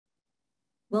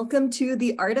Welcome to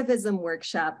the Artivism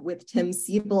workshop with Tim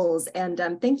Seibles. And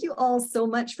thank you all so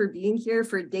much for being here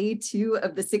for day 2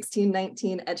 of the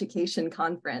 1619 Education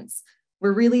Conference.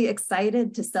 We're really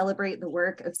excited to celebrate the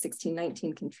work of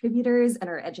 1619 contributors and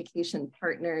our education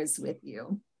partners with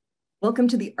you. Welcome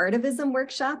to the Artivism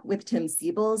workshop with Tim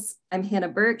Seibles. I'm Hannah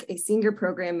Berk, a senior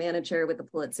program manager with the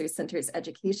Pulitzer Center's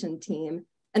education team,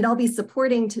 and I'll be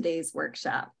supporting today's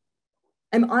workshop.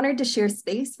 I'm honored to share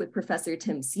space with Professor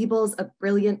Tim Seibles, a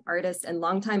brilliant artist and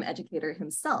longtime educator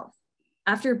himself.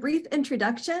 After a brief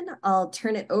introduction, I'll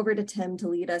turn it over to Tim to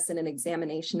lead us in an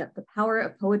examination of the power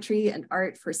of poetry and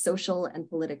art for social and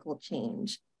political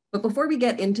change. But before we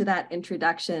get into that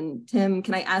introduction, Tim,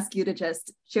 can I ask you to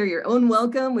just share your own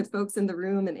welcome with folks in the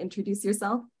room and introduce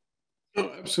yourself? Oh,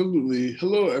 absolutely.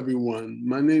 Hello, everyone.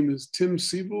 My name is Tim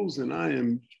Seibles, and I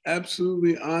am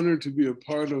absolutely honored to be a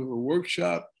part of a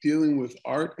workshop dealing with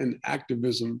art and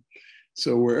activism.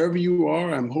 So wherever you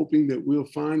are, I'm hoping that we'll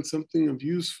find something of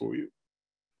use for you.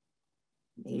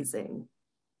 Amazing.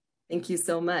 Thank you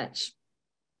so much.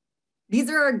 These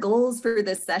are our goals for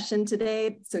this session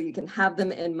today, so you can have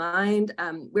them in mind.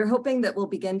 We're hoping that we'll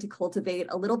begin to cultivate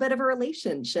a little bit of a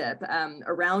relationship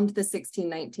around the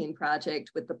 1619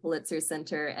 project with the Pulitzer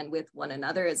Center and with one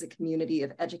another as a community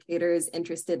of educators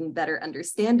interested in better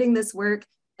understanding this work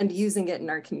and using it in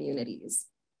our communities.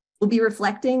 We'll be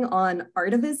reflecting on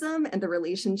Artivism and the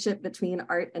relationship between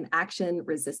art and action,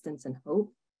 resistance, and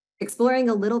hope, exploring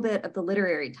a little bit of the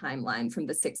literary timeline from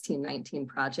the 1619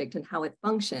 project and how it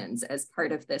functions as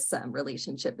part of this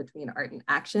relationship between art and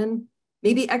action,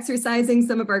 maybe exercising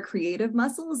some of our creative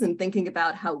muscles and thinking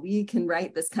about how we can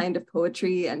write this kind of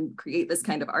poetry and create this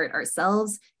kind of art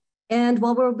ourselves. And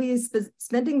while we'll be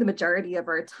spending the majority of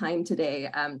our time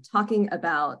today talking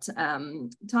about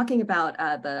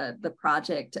the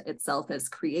project itself as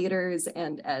creators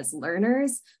and as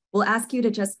learners, we'll ask you to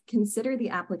just consider the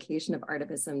application of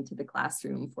Artivism to the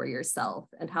classroom for yourself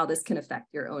and how this can affect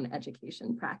your own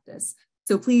education practice.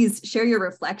 So please share your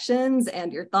reflections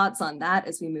and your thoughts on that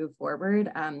as we move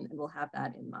forward, and we'll have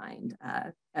that in mind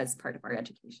as part of our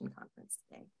education conference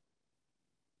today.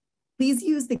 Please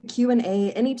use the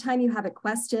Q&A anytime you have a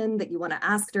question that you want to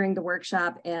ask during the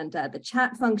workshop, and the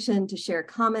chat function to share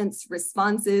comments,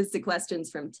 responses to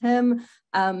questions from Tim,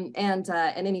 and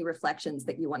any reflections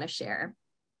that you want to share.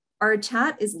 Our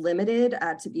chat is limited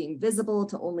to being visible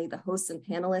to only the hosts and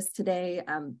panelists today,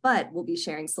 but we'll be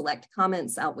sharing select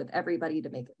comments out with everybody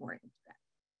to make it more interactive.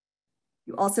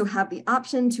 You also have the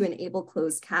option to enable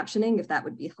closed captioning if that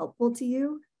would be helpful to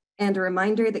you. And a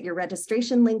reminder that your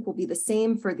registration link will be the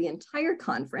same for the entire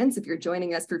conference if you're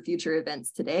joining us for future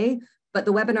events today, but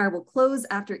the webinar will close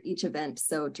after each event.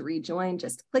 So to rejoin,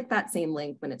 just click that same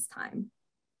link when it's time.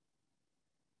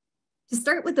 To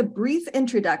start with a brief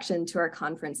introduction to our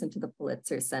conference and to the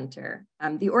Pulitzer Center,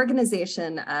 the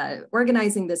organization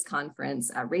organizing this conference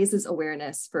raises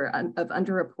awareness of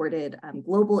underreported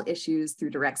global issues through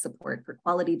direct support for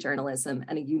quality journalism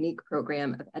and a unique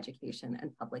program of education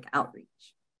and public outreach.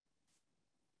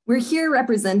 We're here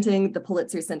representing the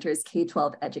Pulitzer Center's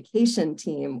K-12 education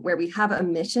team, where we have a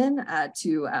mission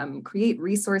to create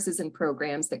resources and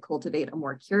programs that cultivate a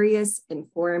more curious,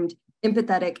 informed,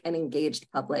 empathetic, and engaged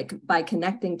public by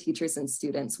connecting teachers and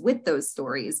students with those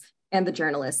stories and the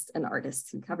journalists and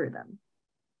artists who cover them.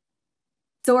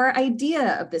 So our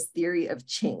idea of this theory of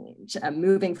change,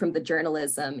 moving from the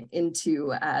journalism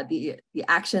into the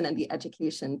action and the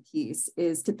education piece,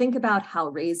 is to think about how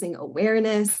raising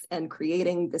awareness and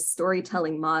creating this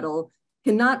storytelling model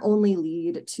can not only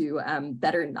lead to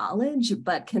better knowledge,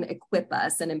 but can equip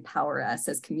us and empower us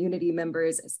as community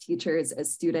members, as teachers,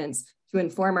 as students, to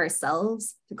inform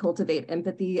ourselves, to cultivate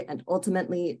empathy, and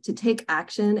ultimately to take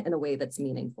action in a way that's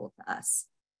meaningful to us.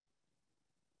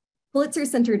 Pulitzer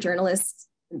Center journalists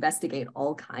investigate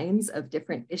all kinds of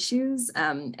different issues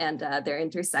and their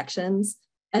intersections.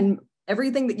 And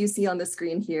everything that you see on the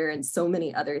screen here and so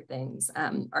many other things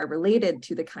are related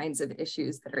to the kinds of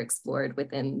issues that are explored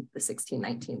within the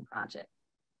 1619 project.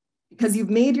 Because you've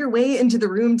made your way into the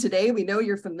room today, we know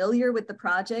you're familiar with the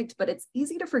project, but it's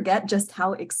easy to forget just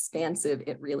how expansive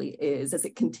it really is as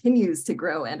it continues to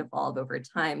grow and evolve over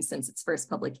time since its first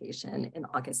publication in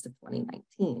August of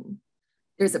 2019.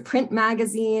 There's a print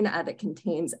magazine that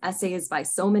contains essays by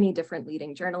so many different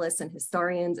leading journalists and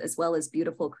historians, as well as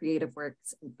beautiful creative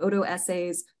works and photo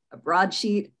essays, a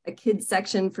broadsheet, a kids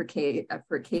section for K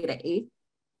to 8,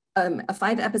 a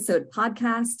 5-episode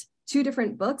podcast, 2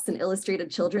 different books, an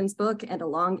illustrated children's book, and a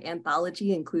long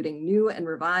anthology, including new and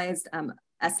revised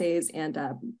essays and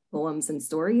poems and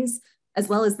stories, as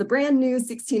well as the brand new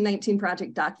 1619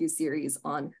 Project docuseries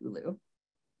on Hulu.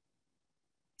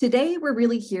 Today, we're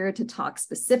really here to talk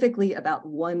specifically about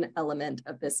one element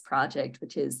of this project,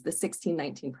 which is the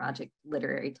 1619 Project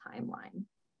Literary Timeline.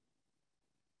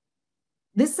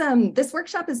 This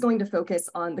workshop is going to focus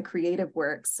on the creative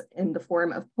works in the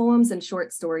form of poems and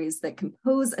short stories that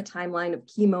compose a timeline of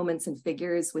key moments and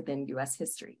figures within US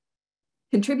history.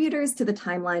 Contributors to the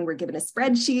timeline were given a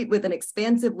spreadsheet with an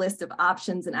expansive list of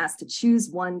options and asked to choose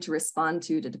one to respond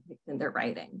to depict in their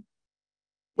writing.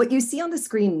 What you see on the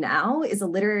screen now is a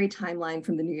literary timeline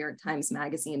from the New York Times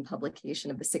Magazine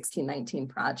publication of the 1619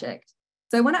 Project.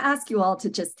 So I want to ask you all to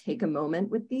just take a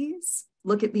moment with these,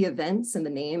 look at the events and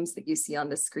the names that you see on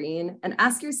the screen, and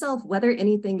ask yourself whether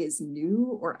anything is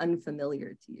new or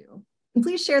unfamiliar to you. And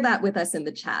please share that with us in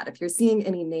the chat if you're seeing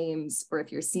any names or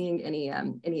if you're seeing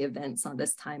any events on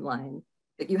this timeline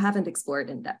that you haven't explored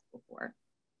in depth before.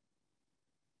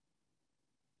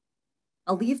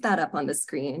 I'll leave that up on the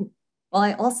screen. While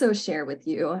I also share with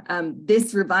you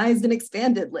this revised and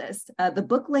expanded list. The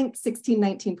book-length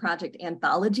 1619 Project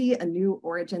Anthology, A New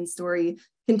Origin Story,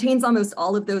 contains almost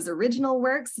all of those original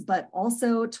works, but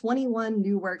also 21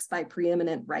 new works by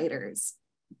preeminent writers.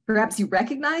 Perhaps you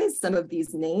recognize some of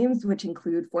these names, which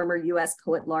include former US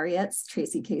Poet Laureates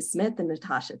Tracy K. Smith and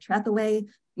Natasha Trethewey,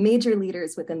 major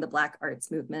leaders within the Black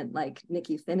arts movement like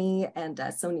Nikki Finney and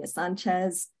Sonia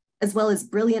Sanchez, as well as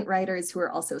brilliant writers who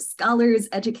are also scholars,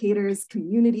 educators,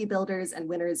 community builders, and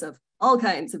winners of all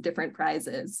kinds of different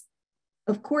prizes.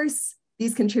 Of course,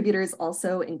 these contributors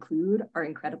also include our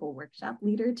incredible workshop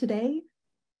leader today,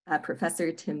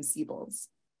 Professor Tim Seibles.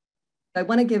 I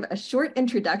want to give a short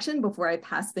introduction before I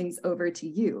pass things over to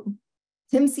you.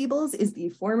 Tim Seibles is the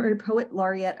former Poet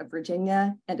Laureate of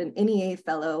Virginia and an NEA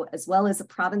Fellow, as well as a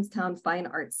Provincetown Fine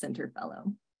Arts Center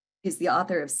Fellow. He's the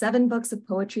author of 7 books of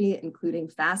poetry, including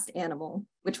Fast Animal,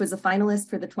 which was a finalist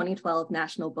for the 2012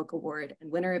 National Book Award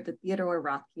and winner of the Theodore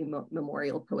Rothke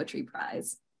Memorial Poetry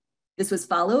Prize. This was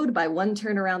followed by One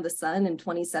Turn Around the Sun in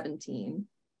 2017.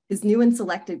 His new and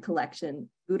selected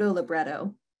collection, Budo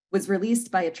Libretto, was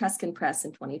released by Etruscan Press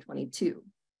in 2022.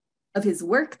 Of his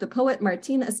work, the poet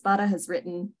Martin Espada has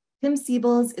written, Tim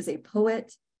Seibles is a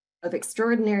poet of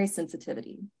extraordinary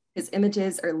sensitivity. His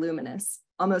images are luminous,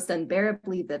 almost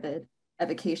unbearably vivid,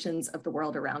 evocations of the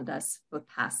world around us, both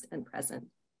past and present.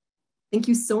 Thank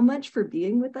you so much for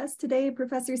being with us today,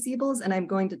 Professor Seibles, and I'm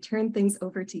going to turn things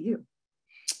over to you.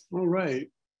 All right.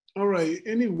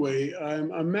 Anyway,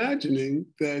 I'm imagining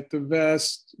that the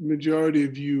vast majority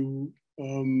of you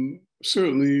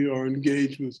certainly are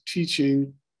engaged with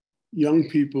teaching young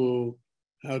people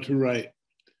how to write.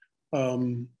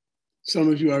 Some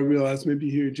of you, I realize, may be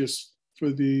here just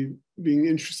for the being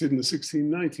interested in the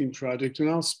 1619 Project, and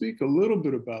I'll speak a little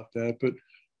bit about that, but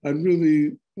I'd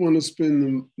really want to spend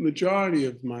the majority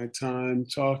of my time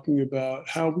talking about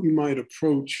how we might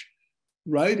approach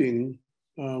writing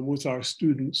with our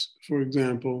students, for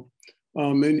example.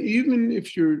 And even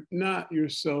if you're not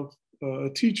yourself a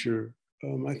teacher,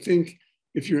 I think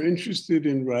if you're interested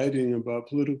in writing about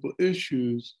political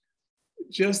issues,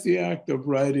 just the act of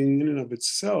writing in and of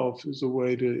itself is a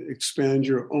way to expand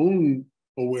your own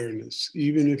awareness,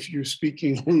 even if you're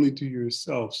speaking only to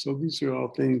yourself. So these are all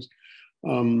things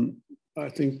I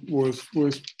think worth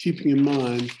keeping in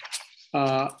mind.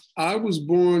 I was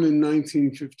born in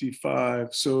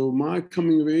 1955, so my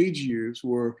coming of age years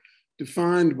were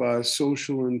defined by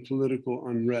social and political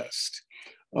unrest,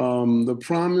 the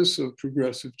promise of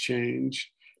progressive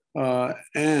change,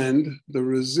 and the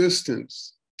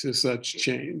resistance to such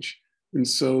change. And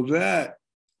so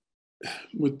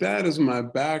with that as my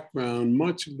background,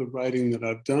 much of the writing that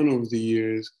I've done over the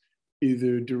years,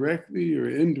 either directly or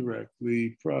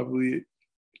indirectly, probably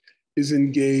is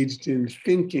engaged in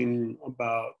thinking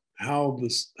about how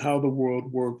the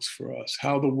world works for us,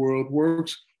 how the world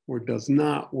works or does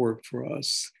not work for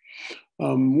us.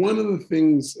 One of the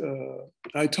things,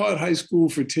 I taught high school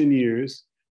for 10 years,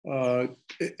 8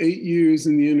 years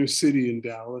in the inner city in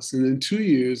Dallas, and then 2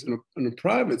 years in a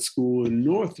private school in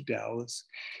North Dallas.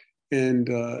 And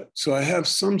so I have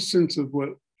some sense of what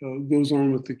goes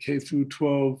on with the K through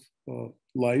 12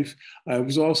 life.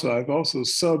 I've also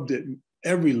subbed at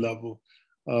every level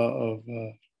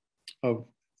of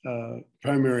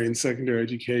primary and secondary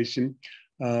education.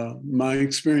 My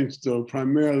experience, though,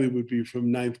 primarily would be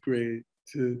from 9th grade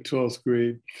to 12th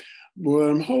grade. What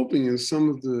I'm hoping is some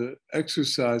of the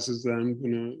exercises that I'm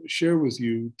going to share with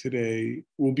you today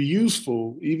will be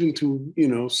useful, even to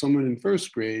someone in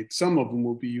 1st grade. Some of them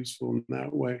will be useful in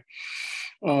that way.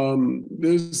 I'm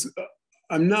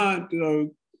not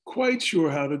quite sure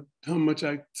how much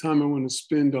time I want to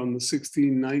spend on the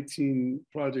 1619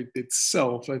 project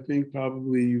itself. I think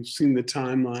probably you've seen the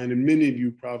timeline, and many of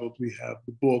you probably have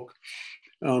the book.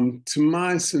 To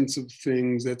my sense of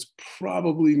things, that's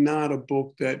probably not a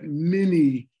book that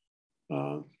many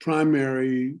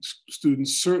primary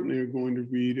students certainly are going to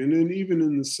read. And then even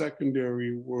in the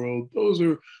secondary world, those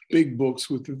are big books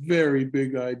with very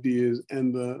big ideas,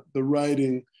 and the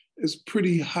writing is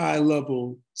pretty high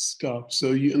level stuff.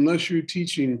 So unless you're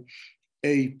teaching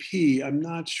AP, I'm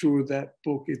not sure that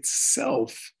book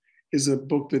itself is a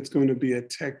book that's going to be a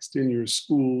text in your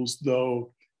schools,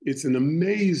 though it's an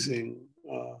amazing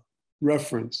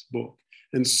reference book,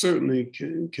 and certainly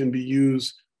can be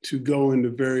used to go into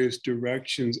various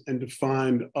directions and to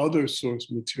find other source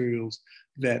materials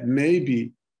that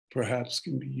maybe perhaps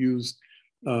can be used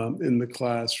in the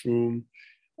classroom.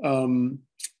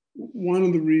 One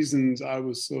of the reasons I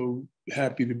was so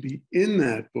happy to be in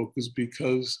that book is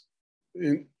because,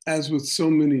 as with so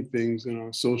many things in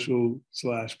our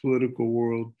social/political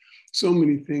world, so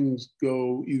many things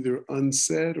go either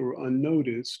unsaid or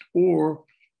unnoticed, or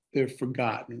they're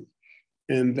forgotten.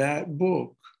 And that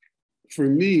book, for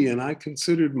me, and I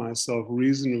considered myself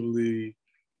reasonably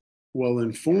well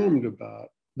informed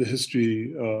about the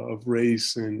history of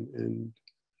race and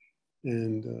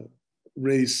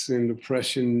race and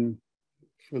oppression,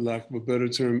 for lack of a better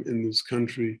term, in this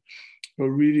country. But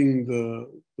reading the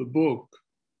book,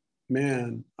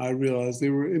 man, I realized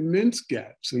there were immense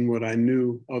gaps in what I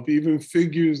knew of even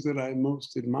figures that I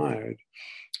most admired.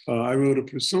 I wrote a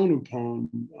persona poem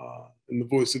in the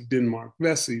voice of Denmark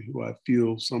Vesey, who I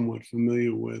feel somewhat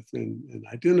familiar with and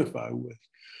identify with.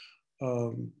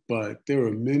 But there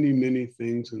are many, many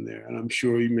things in there, and I'm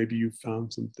sure maybe you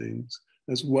found some things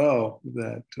as well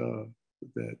that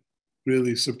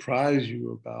really surprise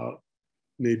you about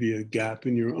maybe a gap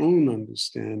in your own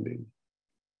understanding.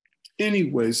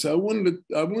 Anyway, so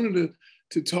I wanted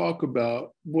to talk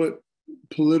about what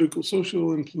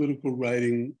social and political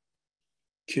writing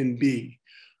can be.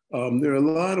 There are a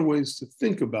lot of ways to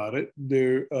think about it.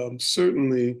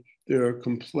 Certainly there are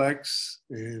complex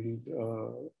and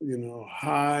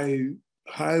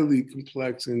highly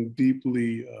complex and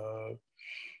deeply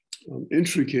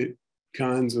intricate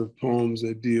kinds of poems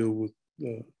that deal with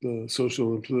the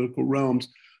social and political realms.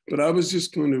 But I was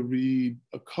just going to read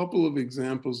a couple of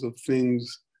examples of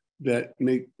things that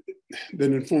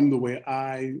inform the way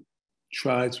I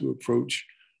try to approach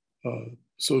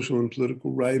social and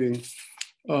political writing.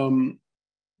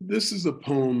 This is a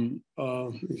poem,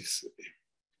 let me see.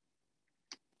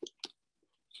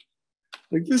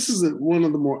 Like, this is one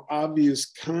of the more obvious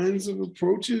kinds of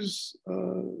approaches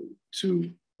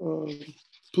to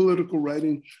political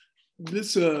writing.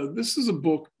 This is a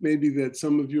book maybe that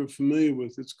some of you are familiar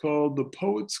with. It's called The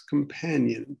Poet's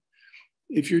Companion.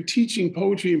 If you're teaching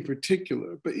poetry in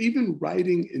particular, but even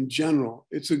writing in general,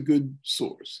 it's a good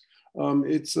source.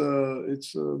 Its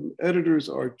editors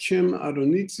are Kim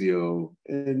Adonizio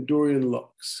and Dorian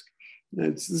Lux.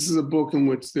 This is a book in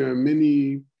which there are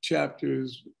many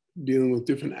chapters dealing with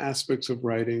different aspects of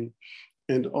writing,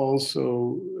 and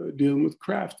also dealing with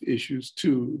craft issues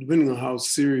too, depending on how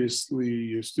seriously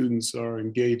your students are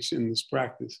engaged in this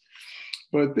practice.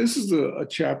 But this is a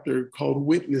chapter called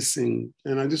Witnessing,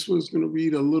 and I just was going to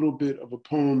read a little bit of a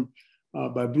poem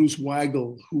by Bruce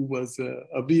Weigel, who was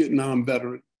a Vietnam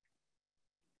veteran.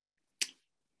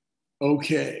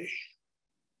 Okay,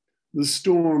 the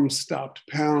storm stopped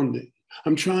pounding.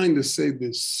 I'm trying to say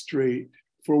this straight.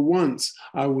 For once,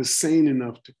 I was sane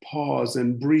enough to pause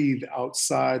and breathe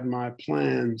outside my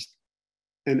plans.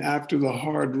 And after the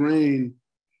hard rain,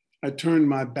 I turned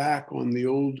my back on the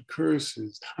old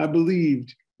curses. I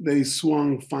believed they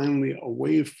swung finally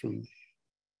away from me.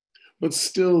 But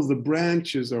still the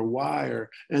branches are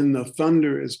wire and the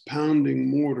thunder is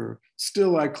pounding mortar.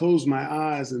 Still I close my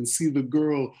eyes and see the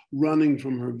girl running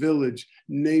from her village,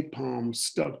 napalm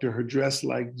stuck to her dress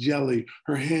like jelly,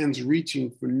 her hands reaching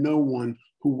for no one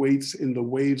who waits in the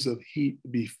waves of heat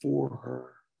before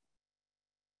her.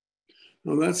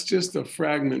 Now that's just a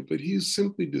fragment, but he's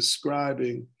simply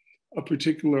describing a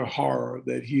particular horror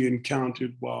that he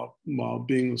encountered while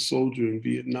being a soldier in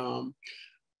Vietnam.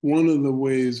 One of the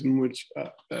ways in which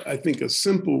I think a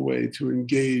simple way to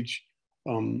engage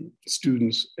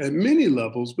students at many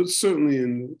levels, but certainly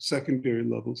in secondary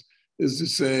levels, is to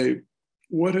say,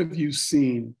 what have you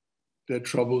seen that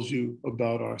troubles you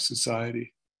about our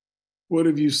society? What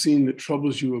have you seen that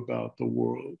troubles you about the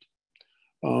world?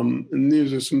 And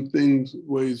these are some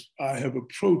ways I have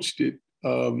approached it.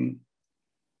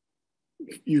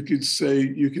 You could say,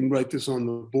 you can write this on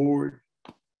the board.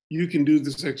 you can do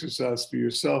this exercise for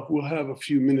yourself. We'll have a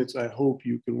few minutes. I hope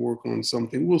you can work on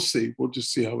something. We'll see. We'll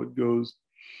just see how it goes.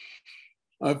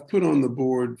 I've put on the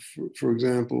board, for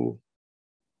example,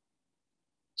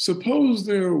 suppose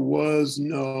there was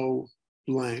no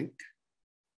blank,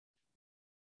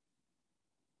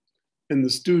 and the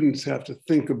students have to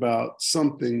think about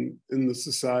something in the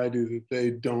society that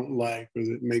they don't like or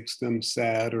that makes them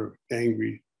sad or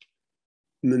angry.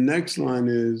 And the next line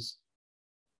is,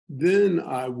 then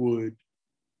I would.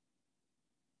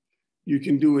 You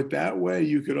can do it that way.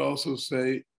 You could also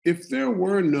say, if there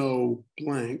were no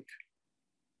blank,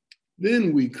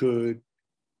 then we could.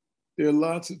 There are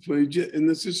lots of ways, and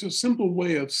this is a simple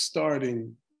way of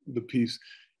starting the piece.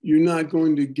 You're not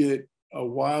going to get a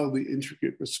wildly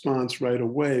intricate response right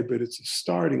away, but it's a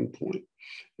starting point.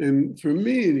 And for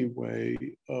me anyway,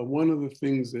 one of the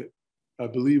things that I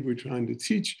believe we're trying to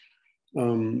teach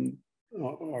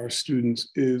our students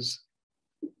is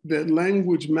that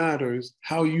language matters,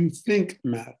 how you think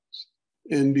matters.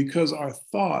 And because our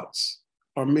thoughts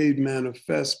are made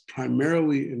manifest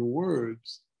primarily in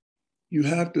words, you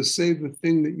have to say the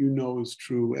thing that you know is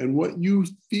true, and what you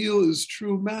feel is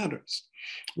true matters,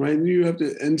 right? And you have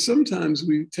to, and sometimes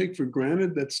we take for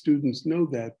granted that students know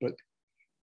that, but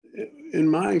in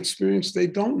my experience, they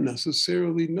don't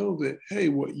necessarily know that, hey,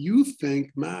 what you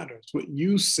think matters, what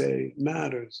you say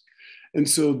matters. And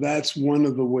so that's one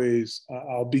of the ways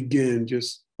I'll begin.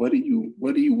 Just what do you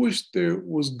wish there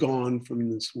was gone from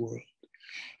this world?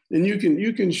 And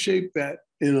you can shape that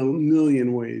in a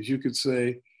million ways. You could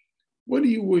say, what do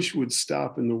you wish would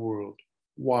stop in the world?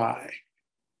 Why?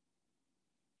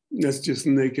 That's just,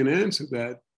 and they can answer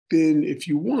that. Then if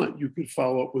you want, you could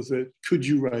follow up with it. Could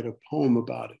you write a poem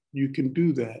about it? You can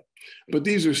do that. But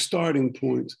these are starting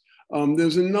points.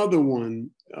 There's another one,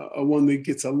 one that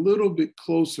gets a little bit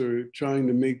closer, trying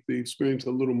to make the experience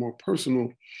a little more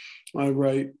personal. I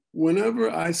write,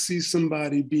 whenever I see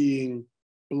somebody being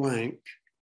blank,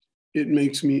 it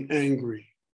makes me angry.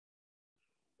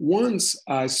 Once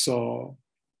I saw,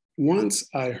 once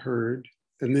I heard,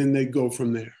 and then they go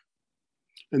from there.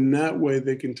 And that way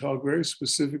they can talk very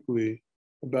specifically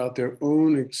about their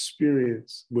own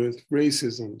experience with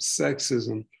racism,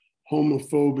 sexism,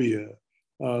 homophobia,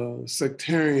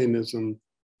 sectarianism,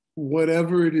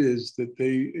 whatever it is that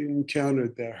they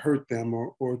encountered that hurt them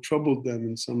or troubled them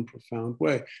in some profound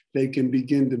way. They can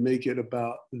begin to make it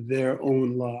about their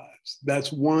own lives.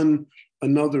 That's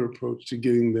another approach to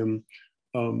getting them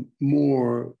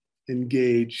more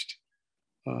engaged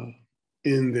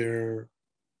in their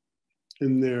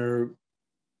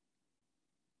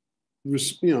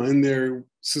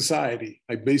society.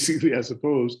 Like basically, I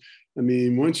suppose, I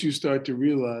mean, once you start to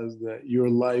realize that your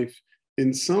life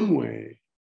in some way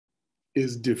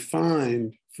is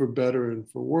defined for better and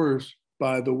for worse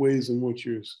by the ways in which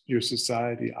your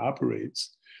society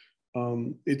operates,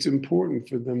 it's important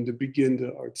for them to begin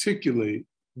to articulate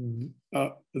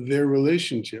their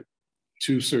relationship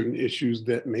to certain issues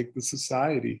that make the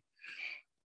society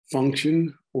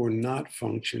function or not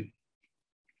function.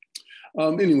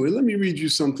 Anyway, let me read you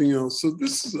something else. So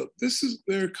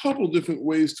there are a couple different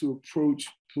ways to approach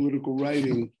political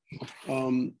writing.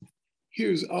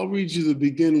 I'll read you the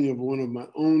beginning of one of my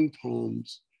own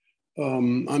poems.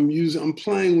 I'm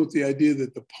playing with the idea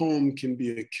that the poem can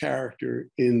be a character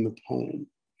in the poem.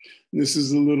 And this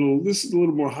is a little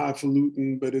more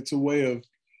highfalutin, but it's a way of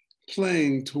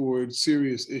playing towards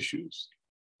serious issues.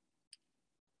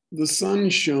 The sun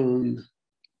shone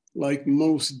like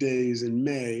most days in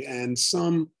May, and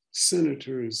some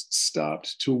senators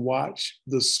stopped to watch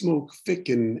the smoke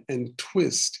thicken and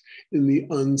twist in the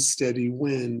unsteady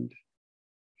wind.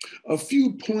 A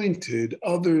few pointed,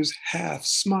 others half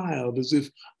smiled as if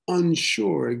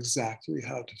unsure exactly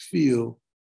how to feel,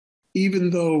 even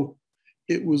though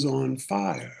it was on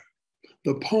fire.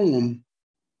 The poem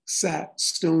sat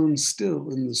stone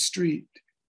still in the street,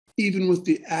 even with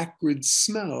the acrid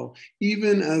smell,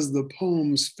 even as the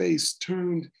poem's face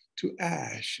turned to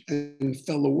ash and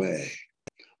fell away.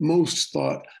 Most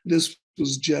thought this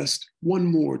was just one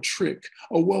more trick,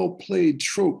 a well-played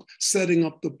trope setting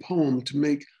up the poem to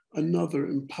make another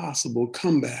impossible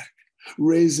comeback,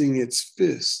 raising its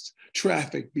fist,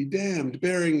 traffic be damned,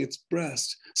 baring its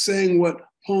breast, saying what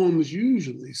poems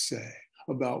usually say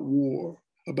about war,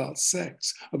 about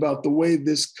sex, about the way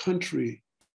this country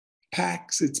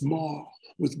packs its maw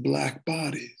with Black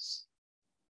bodies.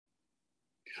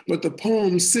 But the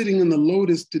poem sitting in the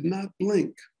lotus did not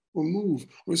blink or move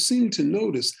or seem to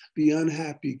notice the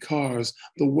unhappy cars,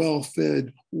 the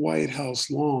well-fed White House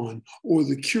lawn, or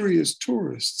the curious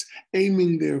tourists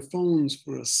aiming their phones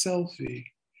for a selfie.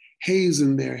 haze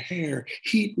in their hair,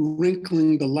 heat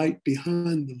wrinkling the light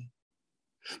behind them.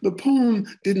 The poem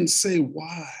didn't say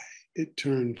why it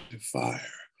turned to fire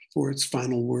for its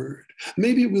final word.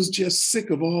 Maybe it was just sick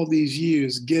of all these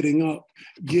years getting up,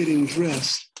 getting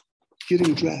dressed,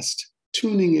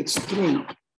 tuning its throat,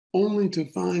 only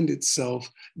to find itself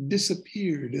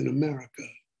disappeared in America.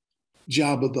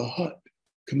 Jabba the Hutt,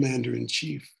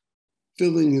 commander-in-chief,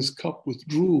 filling his cup with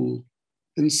drool,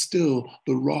 and still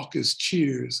the raucous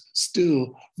cheers,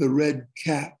 still the red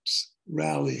caps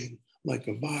rallying like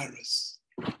a virus.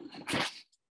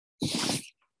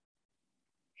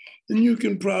 And you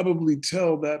can probably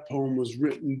tell that poem was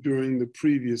written during the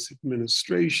previous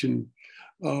administration.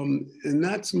 And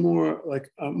that's more like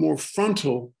a more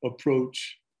frontal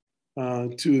approach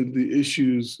to the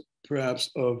issues,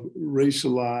 perhaps, of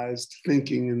racialized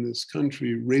thinking in this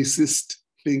country, racist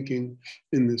thinking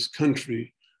in this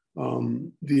country.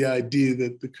 The idea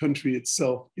that the country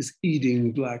itself is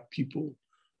eating Black people,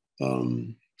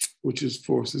 which is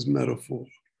Force's metaphor.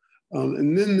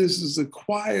 And then this is a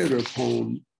quieter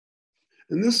poem.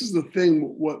 And this is the thing,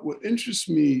 what interests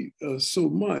me so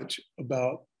much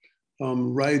about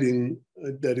writing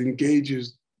that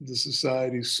engages the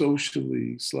society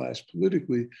socially /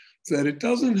 politically, is that it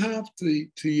doesn't have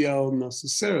to yell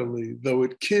necessarily, though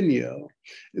it can yell.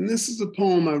 And this is a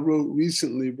poem I wrote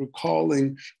recently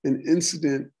recalling an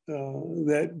incident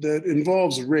that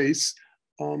involves race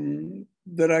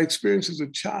that I experienced as a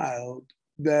child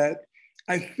that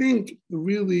I think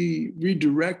really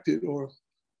redirected or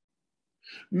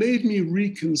made me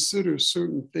reconsider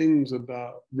certain things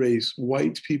about race,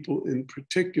 white people in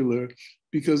particular,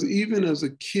 because even as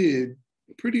a kid,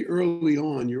 pretty early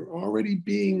on, you're already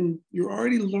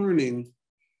learning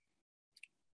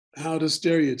how to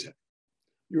stereotype.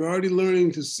 You're already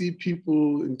learning to see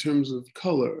people in terms of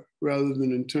color rather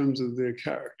than in terms of their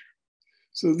character.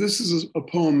 So this is a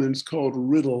poem, and it's called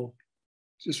Riddle,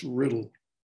 just Riddle.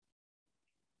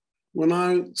 When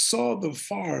I saw the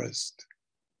forest,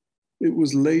 it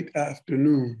was late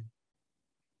afternoon.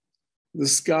 The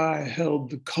sky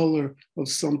held the color of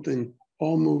something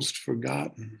almost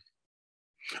forgotten.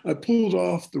 I pulled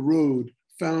off the road,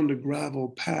 found a gravel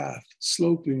path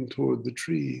sloping toward the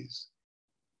trees.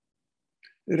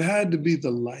 It had to be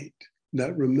the light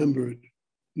that remembered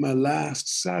my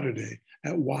last Saturday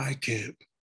at Y Camp,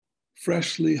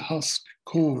 freshly husked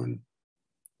corn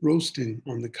roasting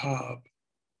on the cob,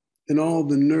 and all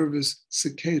the nervous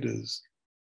cicadas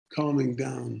calming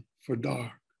down for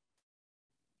dark.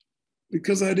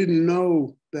 Because I didn't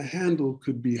know the handle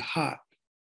could be hot,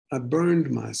 I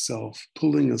burned myself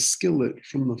pulling a skillet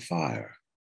from the fire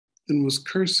and was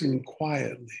cursing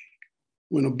quietly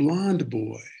when a blonde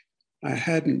boy I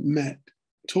hadn't met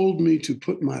told me to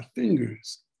put my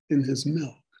fingers in his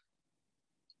milk.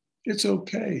 It's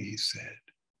okay, he said,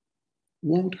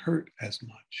 won't hurt as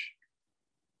much.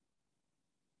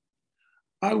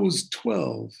 I was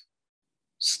 12,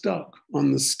 stuck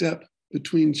on the step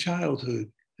between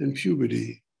childhood and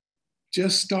puberty,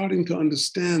 just starting to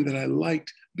understand that I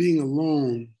liked being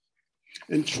alone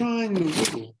and trying to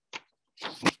riddle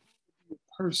a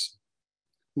person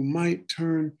who might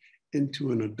turn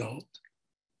into an adult.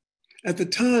 At the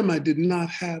time, I did not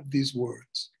have these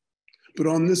words, but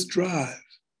on this drive,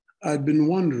 I'd been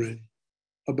wondering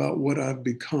about what I've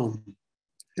become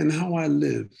and how I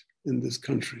live in this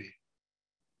country.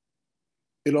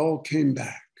 It all came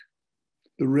back,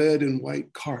 the red and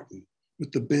white carton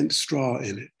with the bent straw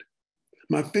in it,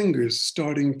 my fingers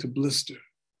starting to blister.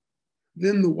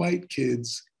 Then the white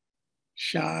kid's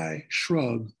shy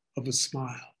shrug of a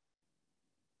smile.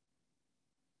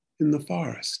 In the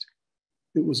forest,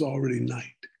 it was already night.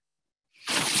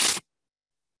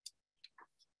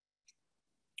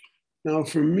 Now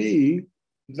for me,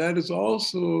 that is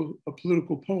also a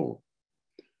political poem.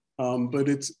 But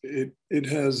it's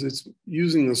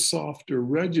using a softer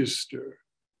register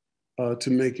to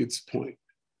make its point.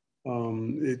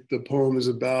 The poem is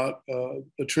about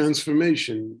a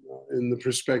transformation in the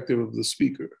perspective of the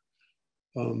speaker.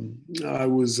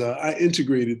 I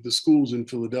integrated the schools in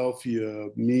Philadelphia,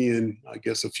 me and I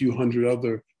guess a few hundred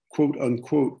other quote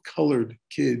unquote colored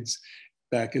kids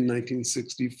back in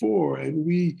 1964, and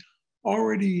we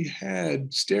already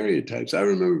had stereotypes. I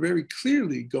remember very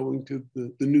clearly going to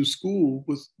the new school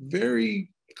with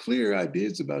very clear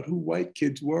ideas about who white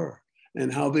kids were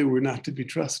and how they were not to be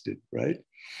trusted, right?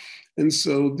 And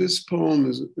so this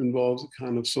poem involves a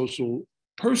kind of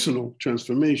personal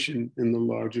transformation in the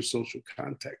larger social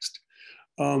context.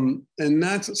 And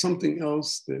that's something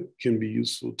else that can be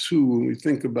useful too when we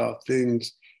think about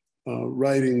things,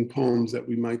 writing poems that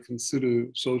we might consider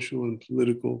social and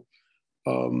political.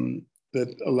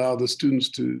 that allow the students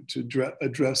to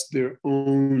address their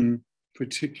own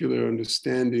particular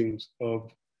understandings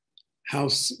of how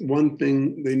one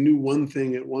thing, they knew one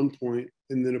thing at one point,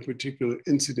 and then a particular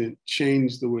incident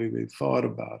changed the way they thought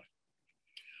about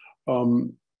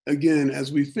it. Again,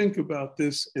 as we think about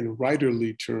this in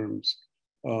writerly terms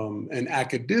and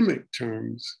academic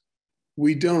terms,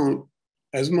 we don't,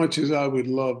 as much as I would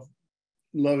love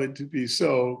it to be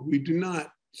so, we do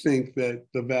not think that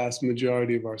the vast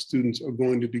majority of our students are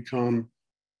going to become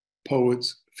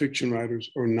poets, fiction writers,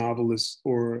 or novelists,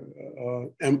 or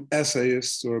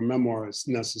essayists, or memoirists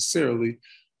necessarily.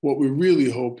 What we really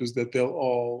hope is that they'll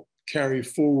all carry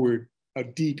forward a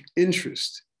deep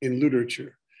interest in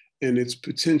literature and its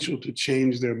potential to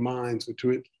change their minds, or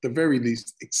to at the very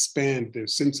least expand their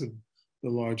sense of the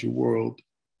larger world.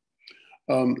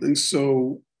 And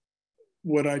so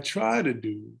what I try to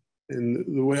do,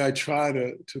 and the way I try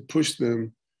to push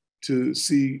them to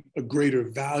see a greater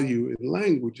value in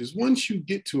language, is once you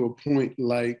get to a point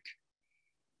like,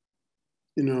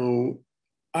 you know,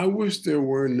 I wish there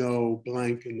were no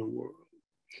blank in the world,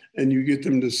 and you get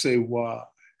them to say why,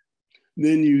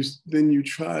 then you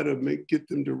try to get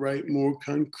them to write more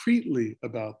concretely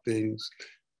about things.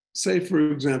 Say,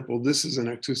 for example, this is an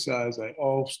exercise I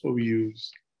also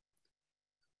use.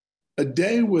 A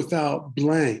day without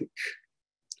blank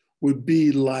would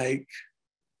be like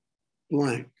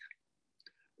blank.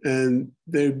 And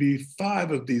there'd be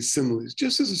 5 of these similes,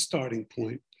 just as a starting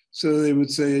point. So they would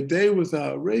say a day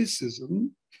without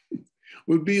racism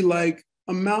would be like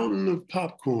a mountain of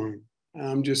popcorn.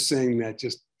 I'm just saying that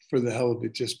just for the hell of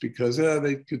it, just because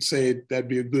they could say that'd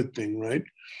be a good thing, right?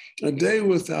 A day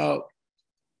without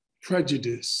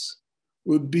prejudice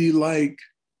would be like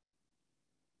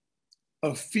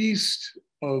a feast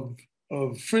of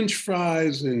French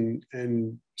fries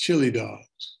and chili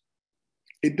dogs.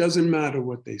 It doesn't matter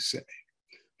what they say.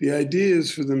 The idea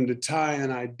is for them to tie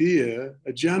an idea,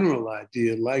 a general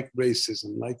idea, like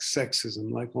racism, like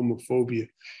sexism, like homophobia,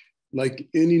 like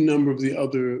any number of the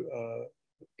other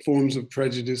forms of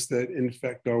prejudice that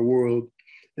infect our world,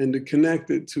 and to connect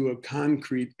it to a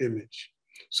concrete image.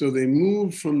 So they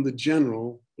move from the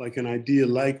general, like an idea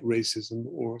like racism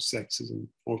or sexism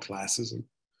or classism,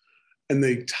 and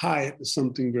they tie it to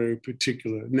something very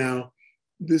particular. Now,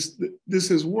 this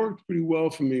has worked pretty well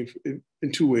for me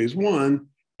in 2 ways. One,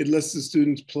 it lets the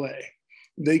students play.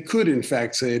 They could, in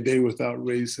fact, say a day without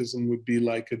racism would be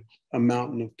like a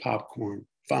mountain of popcorn.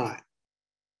 Fine.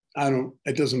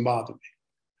 It doesn't bother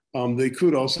me. They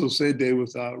could also say a day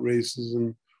without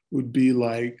racism would be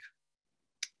like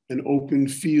an open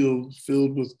field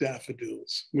filled with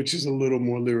daffodils, which is a little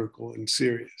more lyrical and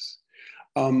serious.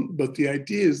 But the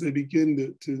idea is they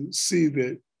begin to see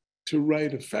that to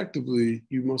write effectively,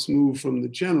 you must move from the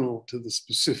general to the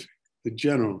specific, the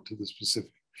general to the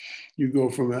specific. You go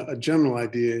from a general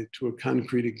idea to a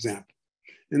concrete example.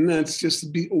 And that's just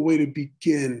a way to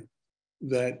begin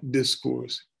that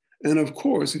discourse. And of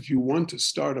course, if you want to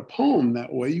start a poem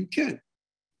that way, you can.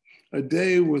 A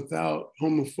day without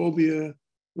homophobia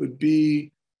would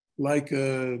be like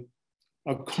a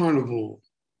carnival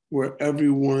where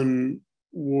everyone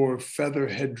wore feather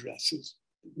headdresses,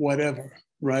 whatever,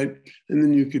 right? And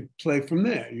then you could play from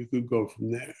there. You could go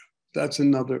from there. That's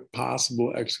another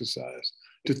possible exercise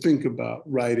to think about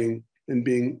writing and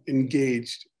being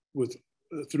engaged with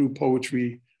through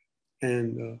poetry,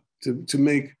 and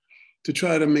to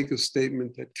try to make a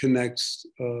statement that connects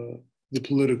the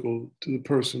political to the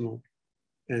personal,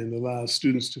 and allows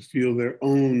students to feel their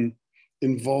own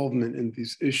involvement in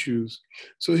these issues.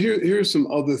 So here are some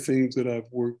other things that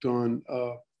I've worked on,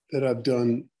 that I've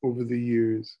done over the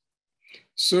years.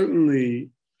 Certainly,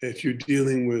 if you're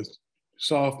dealing with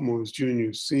sophomores,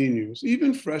 juniors, seniors,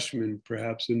 even freshmen,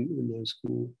 perhaps in high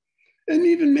school, and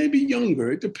even maybe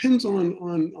younger, it depends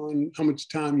on how much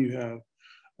time you have.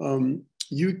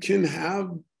 You can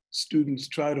have students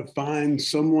try to find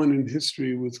someone in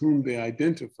history with whom they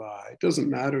identify. It doesn't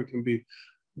matter, it can be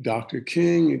Dr.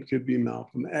 King, it could be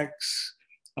Malcolm X,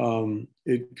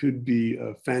 it could be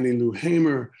Fannie Lou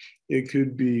Hamer, it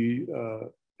could be,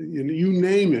 you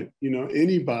name it,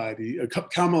 anybody,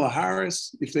 Kamala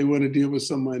Harris, if they want to deal with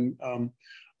someone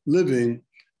living.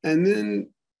 And then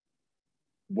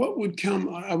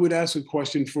I would ask a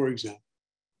question, for example,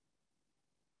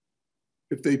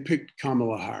 if they picked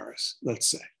Kamala Harris, let's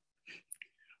say,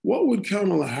 what would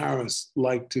Kamala Harris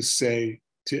like to say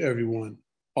to everyone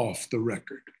off the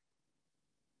record?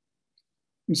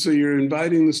 And so you're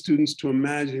inviting the students to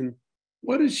imagine,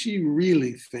 what does she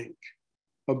really think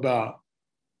about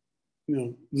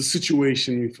the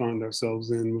situation we find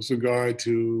ourselves in with regard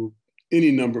to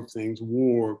any number of things: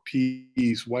 war,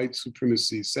 peace, white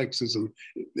supremacy, sexism,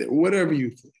 whatever you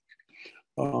think.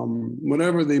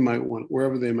 Whatever they might want,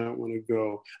 wherever they might want to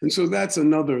go. And so that's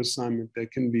another assignment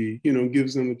that can be,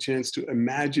 gives them a chance to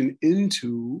imagine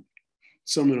into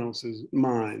someone else's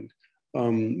mind.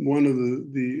 One of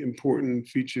the important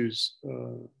features,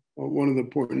 or one of the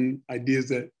important ideas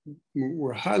that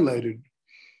were highlighted,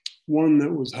 one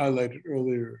that was highlighted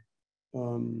earlier,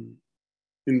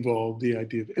 involved the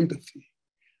idea of empathy.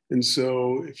 And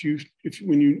so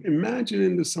when you imagine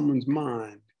into someone's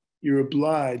mind, you're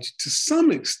obliged to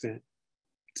some extent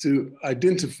to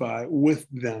identify with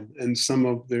them and some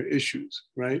of their issues,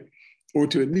 right? Or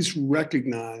to at least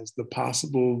recognize the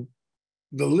possible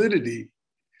validity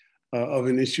of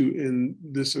an issue in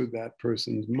this or that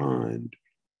person's mind.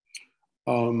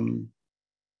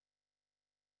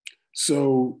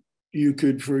 So you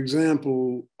could, for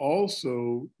example,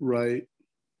 also write,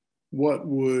 what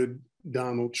would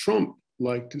Donald Trump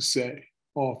like to say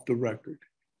off the record?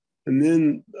 And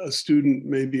then a student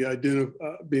may be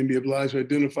obliged to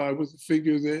identify with a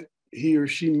figure that he or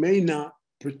she may not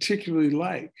particularly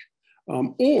like,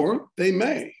 or they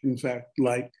may, in fact,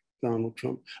 like Donald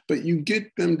Trump. But you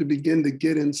get them to begin to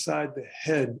get inside the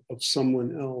head of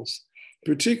someone else,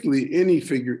 particularly any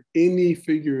figure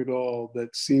at all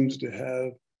that seems to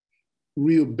have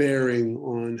real bearing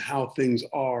on how things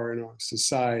are in our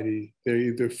society. They're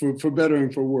either for better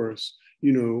and for worse,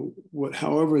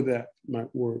 however that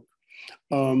might work.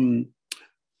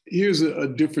 Here's a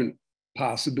different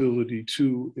possibility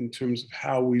too, in terms of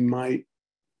how we might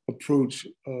approach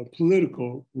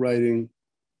political writing.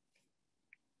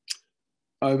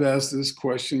 I've asked this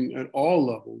question at all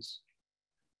levels.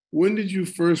 When did you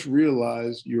first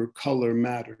realize your color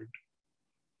mattered?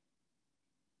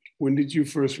 When did you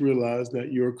first realize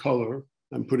that your color,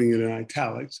 I'm putting it in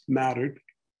italics, mattered?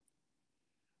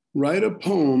 Write a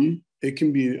poem. It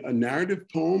can be a narrative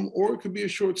poem, or it could be a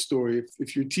short story.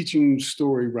 If you're teaching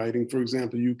story writing, for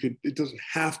example, it doesn't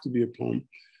have to be a poem.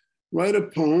 Write a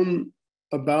poem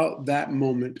about that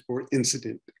moment or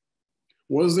incident.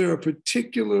 Was there a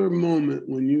particular moment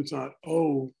when you thought,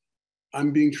 oh,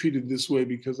 I'm being treated this way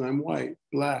because I'm white,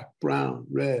 black, brown,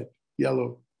 red,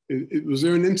 yellow? Was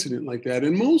there an incident like that?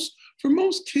 And for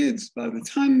most kids, by the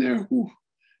time they're,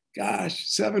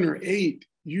 7 or 8,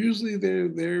 usually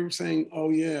they're saying,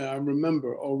 oh yeah, I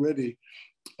remember already.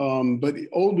 But the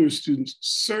older students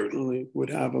certainly would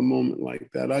have a moment like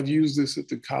that. I've used this at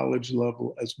the college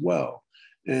level as well.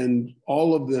 And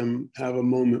all of them have a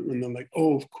moment when they're like,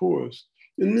 oh, of course.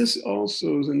 And this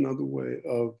also is another way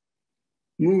of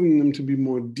moving them to be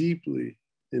more deeply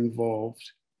involved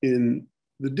in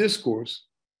the discourse,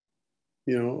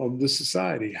 of the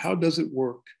society. How does it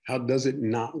work? How does it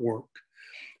not work?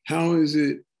 How is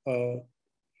it a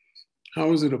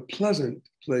pleasant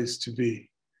place to be,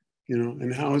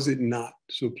 and how is it not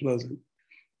so pleasant?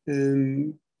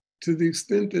 And to the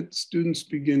extent that students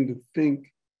begin to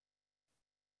think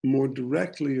more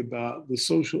directly about the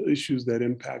social issues that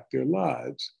impact their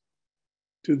lives,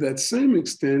 to that same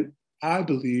extent, I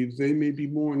believe they may be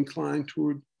more inclined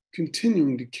toward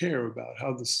continuing to care about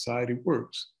how the society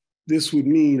works. This would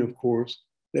mean, of course,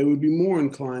 they would be more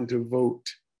inclined to vote,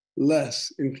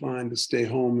 less inclined to stay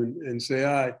home and say,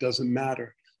 it doesn't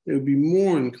matter. They would be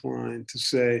more inclined to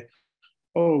say,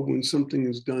 oh, when something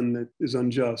is done that is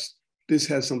unjust, this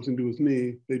has something to do with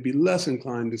me. They'd be less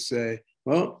inclined to say,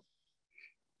 well,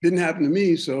 didn't happen to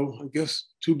me, so I guess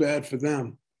too bad for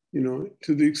them.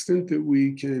 To the extent that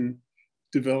we can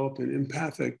develop an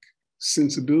empathic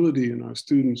sensibility in our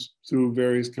students through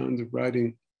various kinds of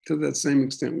writing, to that same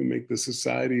extent, we make the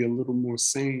society a little more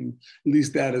sane. At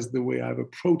least that is the way I've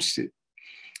approached it.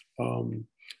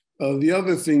 The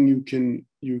other thing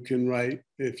you can write,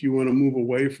 if you want to move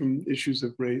away from issues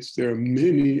of race, there are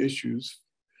many issues.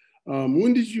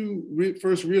 When did you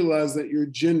first realize that your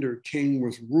gender came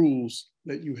with rules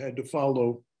that you had to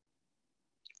follow?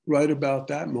 Write about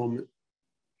that moment.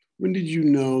 When did you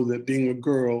know that being a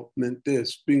girl meant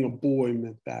this, being a boy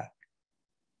meant that?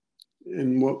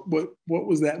 And what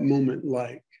was that moment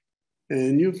like?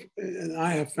 And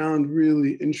I have found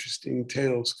really interesting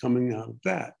tales coming out of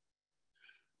that.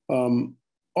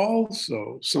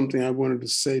 Also, something I wanted to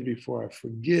say before I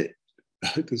forget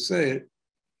to say it,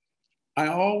 I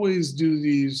always do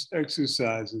these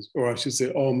exercises, or I should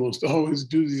say almost always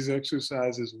do these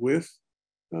exercises with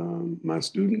my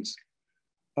students,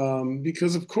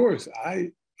 because of course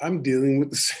I'm dealing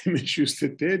with the same issues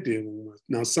that they're dealing with.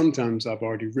 Now, sometimes I've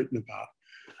already written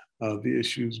about the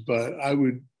issues, but I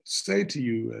would say to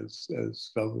you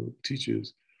as fellow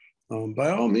teachers,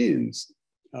 by all means,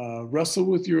 Wrestle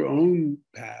with your own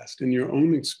past and your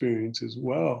own experience as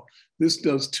well. This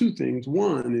does two things.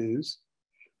 One is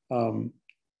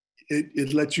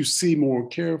it lets you see more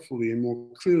carefully and more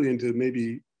clearly into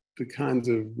maybe the kinds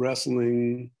of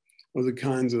wrestling or the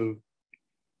kinds of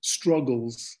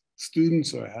struggles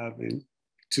students are having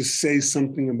to say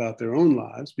something about their own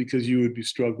lives, because you would be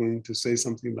struggling to say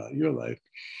something about your life.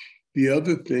 The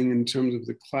other thing, in terms of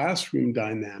the classroom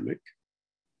dynamic,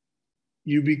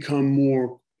 you become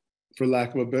more, for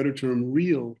lack of a better term,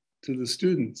 real to the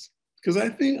students. Because I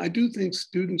do think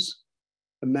students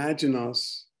imagine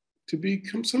us to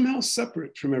become somehow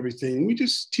separate from everything. We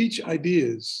just teach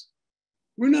ideas.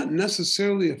 We're not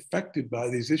necessarily affected by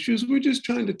these issues. We're just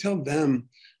trying to tell them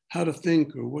how to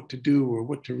think or what to do or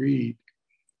what to read.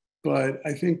 But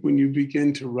I think when you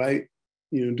begin to write,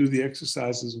 do the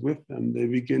exercises with them, they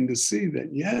begin to see that,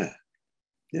 yeah,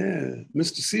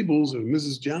 Mr. Seibles or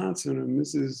Mrs. Johnson or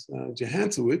Mrs.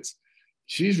 Johansowitz,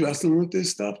 she's wrestling with this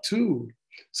stuff too.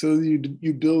 So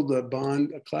you build a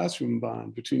bond, a classroom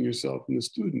bond between yourself and the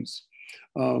students,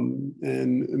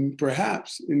 and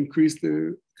perhaps increase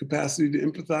their capacity to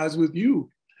empathize with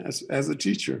you as a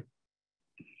teacher.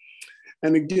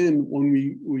 And again, when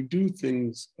we do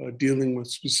things dealing with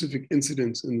specific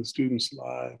incidents in the students'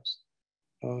 lives,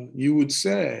 you would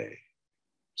say,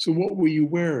 so what were you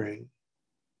wearing?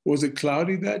 Was it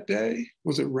cloudy that day?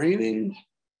 Was it raining?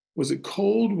 Was it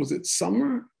cold? Was it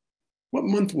summer? What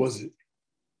month was it?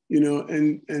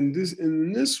 And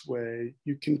in this way,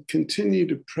 you can continue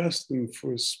to press them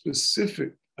for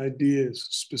specific ideas,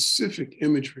 specific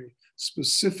imagery,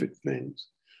 specific things.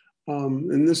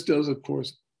 And this does, of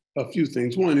course, a few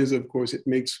things. One is, of course, it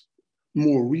makes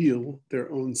more real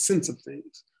their own sense of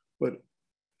things. But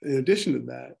in addition to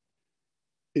that,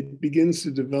 it begins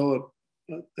to develop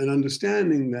an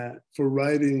understanding that for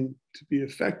writing to be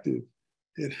effective,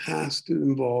 it has to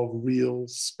involve real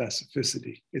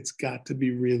specificity. It's got to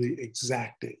be really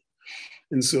exacting.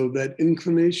 And so that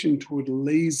inclination toward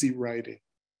lazy writing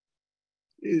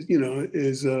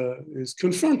is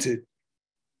confronted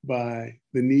by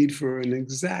the need for an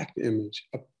exact image,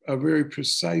 a very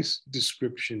precise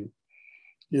description.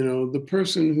 The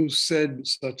person who said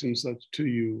such and such to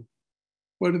you,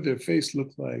 what did their face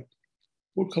look like?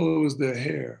 What color was their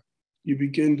hair? You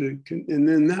begin to, and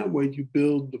then that way you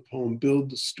build the poem, build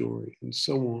the story, and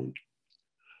so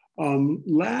on.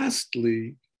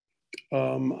 Lastly,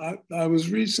 I was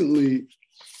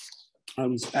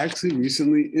actually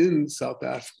recently in South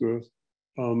Africa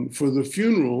for the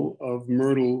funeral of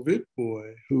Myrtle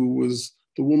Witbooi, who was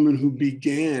the woman who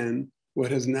began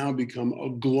what has now become a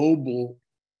global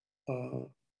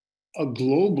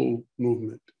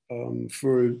movement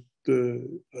for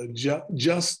the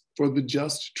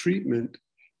just treatment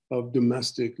of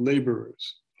domestic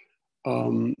laborers.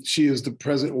 She is the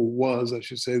president, or was, I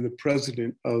should say, the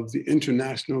president of the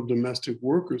International Domestic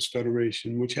Workers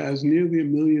Federation, which has nearly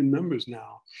 1 million members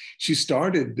now. She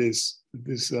started this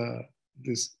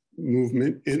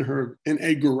movement in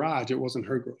a garage. It wasn't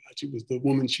her garage. It was the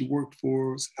woman she worked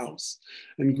for's house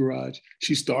and garage.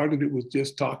 She started it with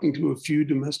just talking to a few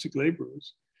domestic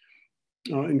laborers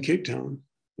in Cape Town,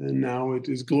 and now it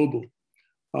is global.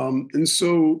 And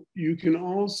so you can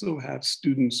also have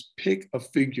students pick a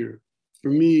figure. For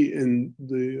me, in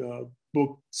the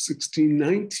book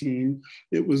 1619,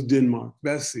 it was Denmark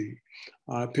Vesey.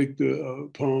 I picked a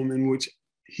poem in which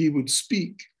he would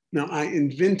speak. Now, I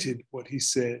invented what he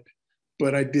said,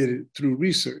 but I did it through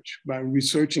research, by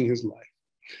researching his life.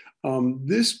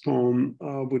 This poem,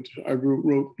 which I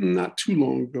wrote not too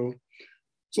long ago,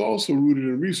 it's also rooted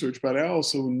in research, but I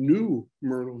also knew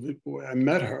Myrtle Witbooi. I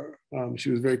met her.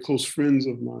 She was very close friends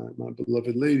of my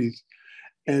beloved ladies.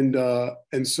 And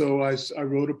so I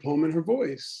wrote a poem in her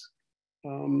voice.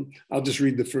 I'll just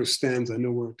read the first stanza. I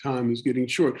know our time is getting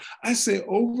short. I say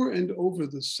over and over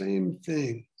the same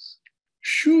things.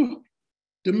 Sure,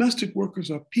 domestic workers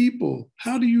are people.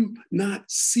 How do you not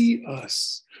see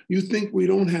us? You think we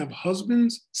don't have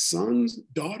husbands, sons,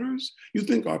 daughters? You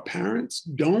think our parents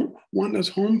don't want us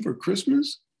home for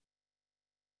Christmas?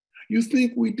 You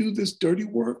think we do this dirty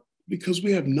work because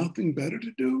we have nothing better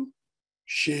to do?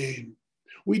 Shame.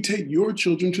 We take your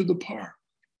children to the park.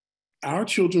 Our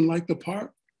children like the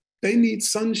park. They need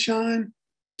sunshine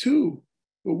too,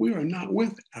 but we are not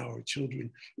with our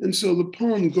children. And so the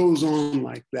poem goes on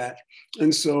like that.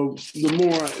 And so the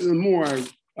more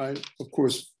I of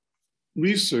course,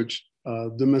 researched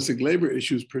domestic labor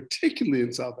issues, particularly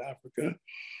in South Africa,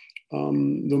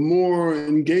 the more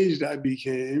engaged I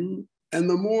became, and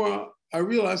the more I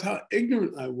realized how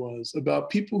ignorant I was about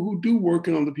people who do work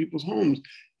in other people's homes.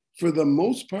 For the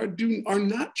most part, are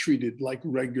not treated like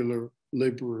regular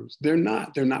laborers. They're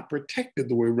not protected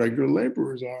the way regular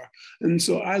laborers are. And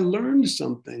so I learned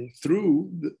something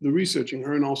through the researching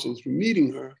her and also through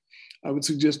meeting her. I would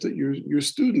suggest that your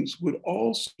students would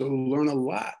also learn a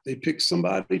lot. They pick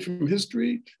somebody from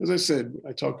history. As I said,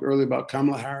 I talked earlier about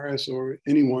Kamala Harris or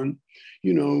anyone,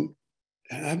 you know,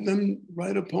 have them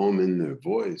write a poem in their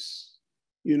voice,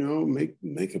 you know,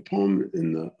 make a poem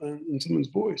in someone's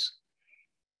voice.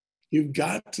 You've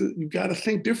got to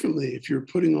think differently if you're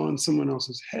putting on someone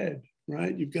else's head,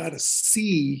 right? You've got to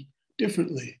see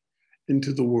differently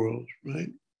into the world, right?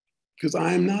 Because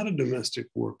I am not a domestic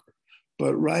worker,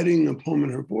 but writing a poem in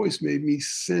her voice made me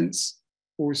sense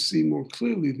or see more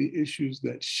clearly the issues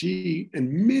that she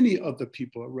and many other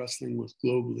people are wrestling with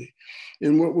globally.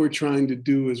 And what we're trying to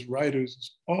do as writers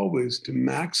is always to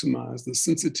maximize the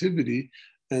sensitivity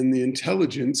and the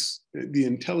intelligence, the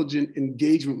intelligent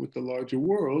engagement with the larger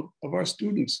world of our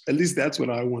students. At least that's what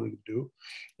I wanted to do.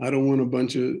 I don't want a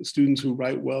bunch of students who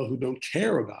write well who don't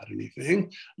care about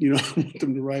anything. You know, I want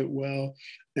them to write well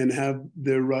and have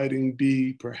their writing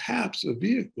be perhaps a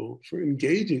vehicle for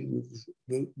engaging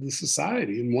with the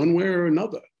society in one way or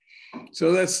another.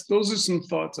 So those are some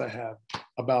thoughts I have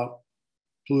about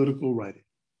political writing.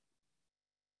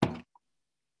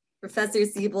 Professor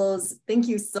Seibles, thank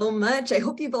you so much. I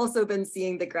hope you've also been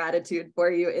seeing the gratitude for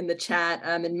you in the chat,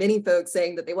 and many folks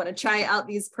saying that they want to try out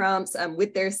these prompts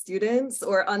with their students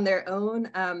or on their own.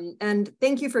 And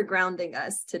thank you for grounding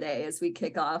us today as we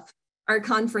kick off our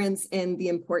conference in the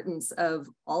importance of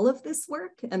all of this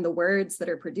work and the words that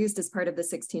are produced as part of the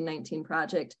 1619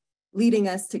 Project, leading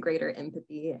us to greater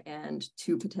empathy and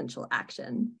to potential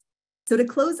action. So to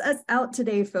close us out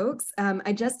today, folks,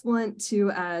 I just want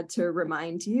to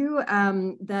remind you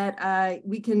that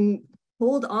we can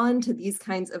hold on to these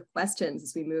kinds of questions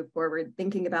as we move forward,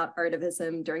 thinking about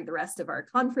Artivism during the rest of our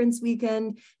conference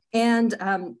weekend and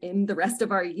in the rest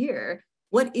of our year.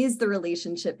 What is the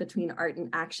relationship between art and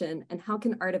action, and how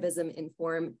can Artivism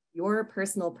inform your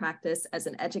personal practice as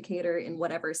an educator in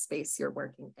whatever space you're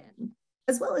working in,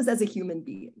 as well as a human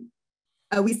being?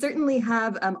 We certainly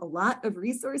have a lot of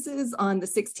resources on the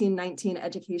 1619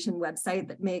 education website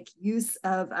that make use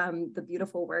of the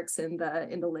beautiful works in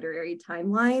the literary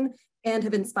timeline and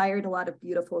have inspired a lot of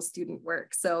beautiful student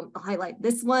work. So I'll highlight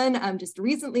this one, just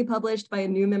recently published by a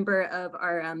new member of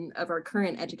our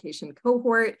current education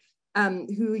cohort,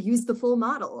 who used the full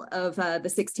model of the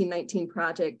 1619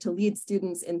 Project to lead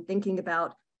students in thinking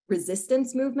about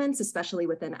resistance movements, especially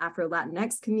within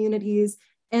Afro-Latinx communities,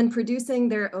 and producing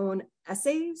their own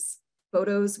essays,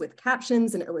 photos with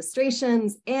captions and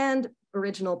illustrations, and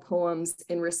original poems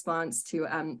in response to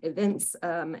events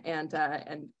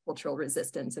and cultural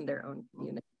resistance in their own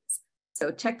communities.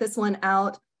 So check this one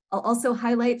out. I'll also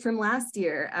highlight from last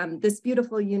year, this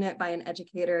beautiful unit by an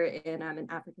educator in an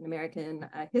African-American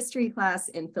history class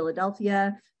in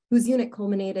Philadelphia, whose unit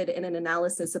culminated in an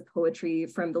analysis of poetry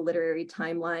from the literary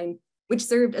timeline, which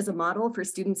served as a model for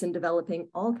students in developing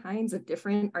all kinds of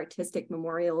different artistic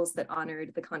memorials that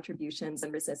honored the contributions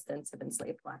and resistance of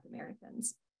enslaved Black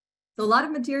Americans. So a lot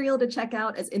of material to check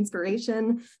out as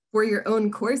inspiration for your own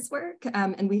coursework,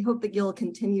 and we hope that you'll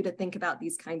continue to think about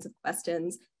these kinds of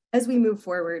questions as we move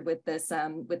forward with this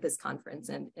conference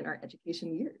and in our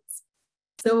education years.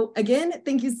 So again,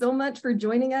 thank you so much for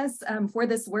joining us for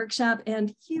this workshop,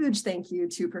 and huge thank you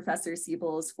to Professor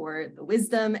Seibles for the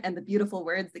wisdom and the beautiful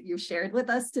words that you've shared with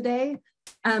us today.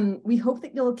 We hope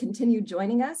that you'll continue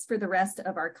joining us for the rest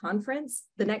of our conference.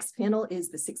 The next panel is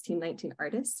the 1619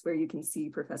 Artists, where you can see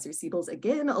Professor Seibles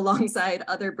again alongside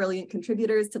other brilliant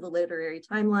contributors to the literary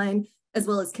timeline, as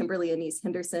well as Kimberly Anise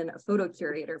Henderson, a photo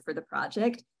curator for the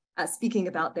project, speaking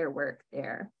about their work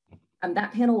there.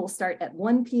 That panel will start at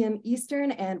 1 p.m.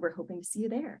 Eastern, and we're hoping to see you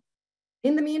there.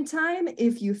 In the meantime,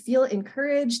 if you feel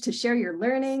encouraged to share your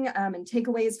learning and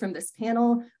takeaways from this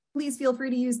panel, please feel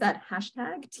free to use that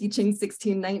hashtag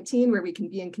Teaching1619, where we can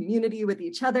be in community with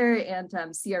each other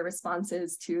and see our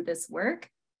responses to this work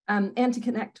and to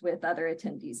connect with other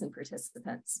attendees and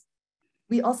participants.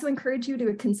 We also encourage you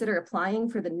to consider applying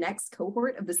for the next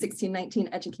cohort of the 1619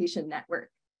 Education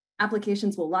Network.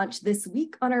 Applications will launch this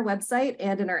week on our website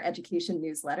and in our education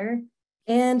newsletter.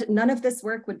 And none of this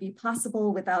work would be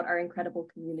possible without our incredible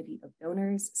community of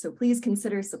donors. So please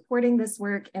consider supporting this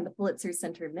work and the Pulitzer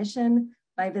Center mission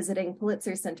by visiting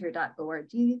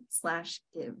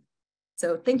pulitzercenter.org/give.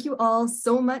 So thank you all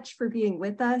so much for being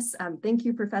with us. Thank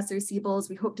you, Professor Seibles.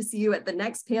 We hope to see you at the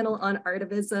next panel on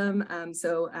Artivism.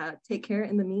 So take care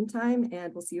in the meantime,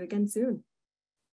 and we'll see you again soon.